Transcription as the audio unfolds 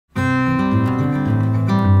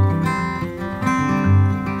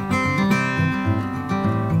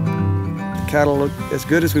cattle look as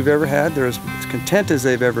good as we've ever had. They're as content as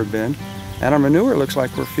they've ever been. And our manure looks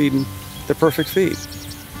like we're feeding the perfect feed.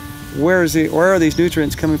 Where are these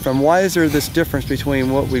nutrients coming from? Why is there this difference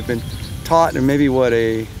between what we've been taught and maybe what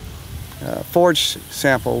a forage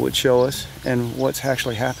sample would show us and what's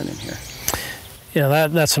actually happening here? Yeah,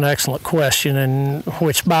 that's an excellent question, and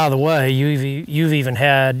which, by the way, you've even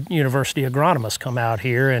had university agronomists come out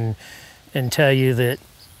here and tell you that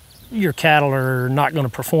your cattle are not going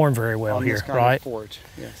to perform very well on here, this kind right? of forage,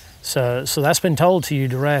 yes. So that's been told to you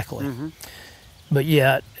directly. Mm-hmm. But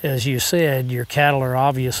yet, as you said, your cattle are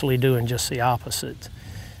obviously doing just the opposite.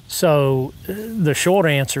 So the short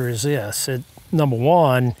answer is this. Number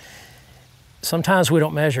one, sometimes we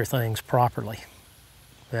don't measure things properly.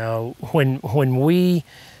 You know, when we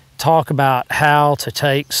talk about how to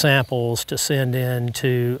take samples to send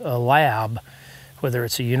into a lab, whether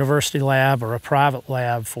it's a university lab or a private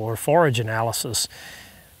lab for forage analysis,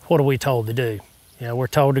 what are we told to do? You know, we're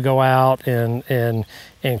told to go out and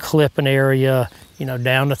clip an area, you know,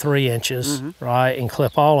 down to 3 inches, mm-hmm. right, and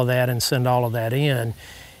clip all of that and send all of that in.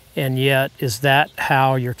 And yet, is that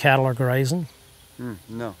how your cattle are grazing?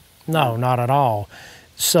 No. No, not at all.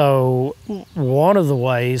 So one of the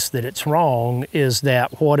ways that it's wrong is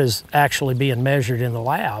that what is actually being measured in the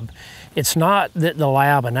lab, it's not that the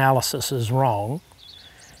lab analysis is wrong,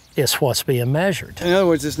 it's what's being measured. In other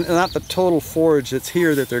words, it's not the total forage that's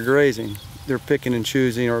here that they're grazing. They're picking and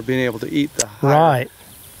choosing or being able to eat the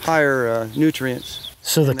higher nutrients.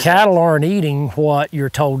 So the cattle aren't eating what you're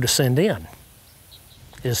told to send in,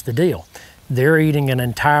 is the deal. They're eating an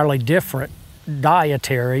entirely different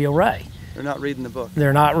dietary array. They're not reading the book.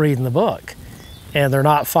 They're not reading the book, and they're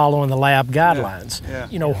not following the lab guidelines. Yeah.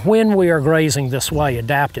 You know, when we are grazing this way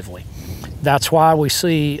adaptively, that's why we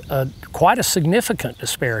see quite a significant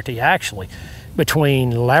disparity, actually,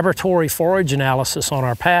 between laboratory forage analysis on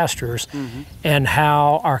our pastures mm-hmm. and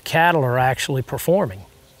how our cattle are actually performing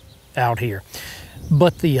out here.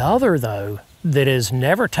 But the other, though, that is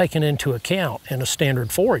never taken into account in a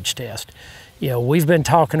standard forage test, you know, we've been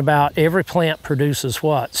talking about every plant produces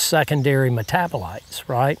what? Secondary metabolites,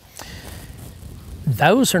 right?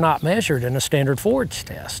 Those are not measured in a standard forage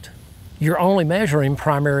test. You're only measuring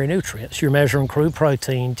primary nutrients. You're measuring crude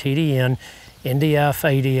protein, TDN,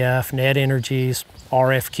 NDF, ADF, net energies,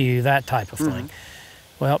 RFQ, that type of thing.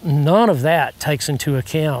 Well, none of that takes into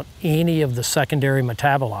account any of the secondary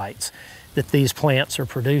metabolites that these plants are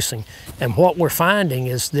producing. And what we're finding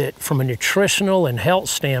is that from a nutritional and health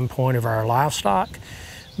standpoint of our livestock,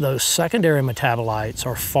 those secondary metabolites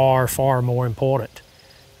are far, far more important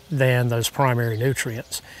than those primary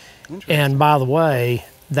nutrients. And by the way,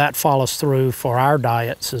 that follows through for our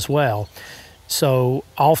diets as well. So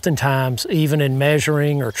oftentimes, even in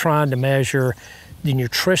measuring or trying to measure the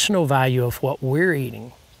nutritional value of what we're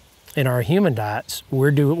eating in our human diets,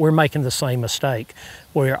 we're making the same mistake.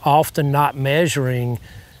 We're often not measuring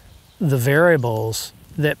the variables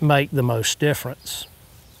that make the most difference.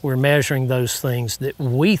 We're measuring those things that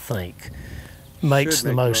we think makes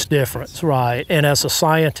the most difference, right? And as a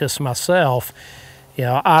scientist myself, you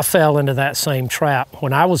know, I fell into that same trap.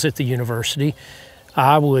 When I was at the university,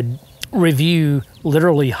 I would review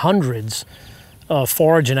literally hundreds of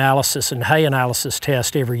forage analysis and hay analysis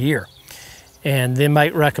tests every year, and then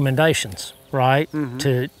make recommendations, right,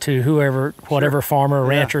 mm-hmm. to whoever, whatever farmer or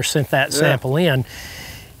rancher sent that sample in.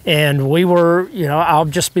 And we were, you know, I'll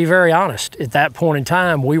just be very honest, at that point in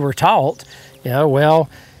time, we were taught, you know, well,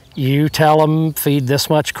 you tell them feed this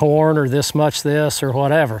much corn or this much this or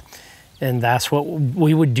whatever. And that's what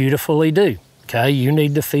we would dutifully do, okay? You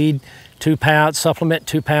need to feed 2 pounds, supplement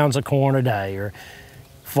 2 pounds of corn a day, or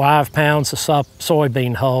 5 pounds of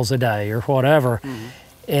soybean hulls a day, or whatever. Mm-hmm.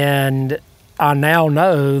 And I now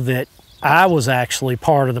know that I was actually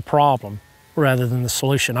part of the problem rather than the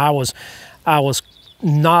solution. I was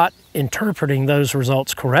not interpreting those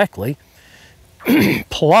results correctly.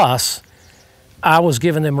 Plus, I was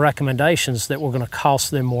giving them recommendations that were going to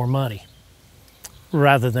cost them more money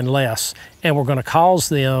rather than less, and were going to cause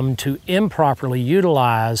them to improperly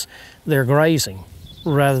utilize their grazing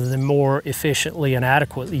rather than more efficiently and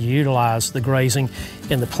adequately utilize the grazing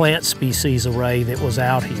in the plant species array that was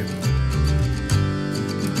out here.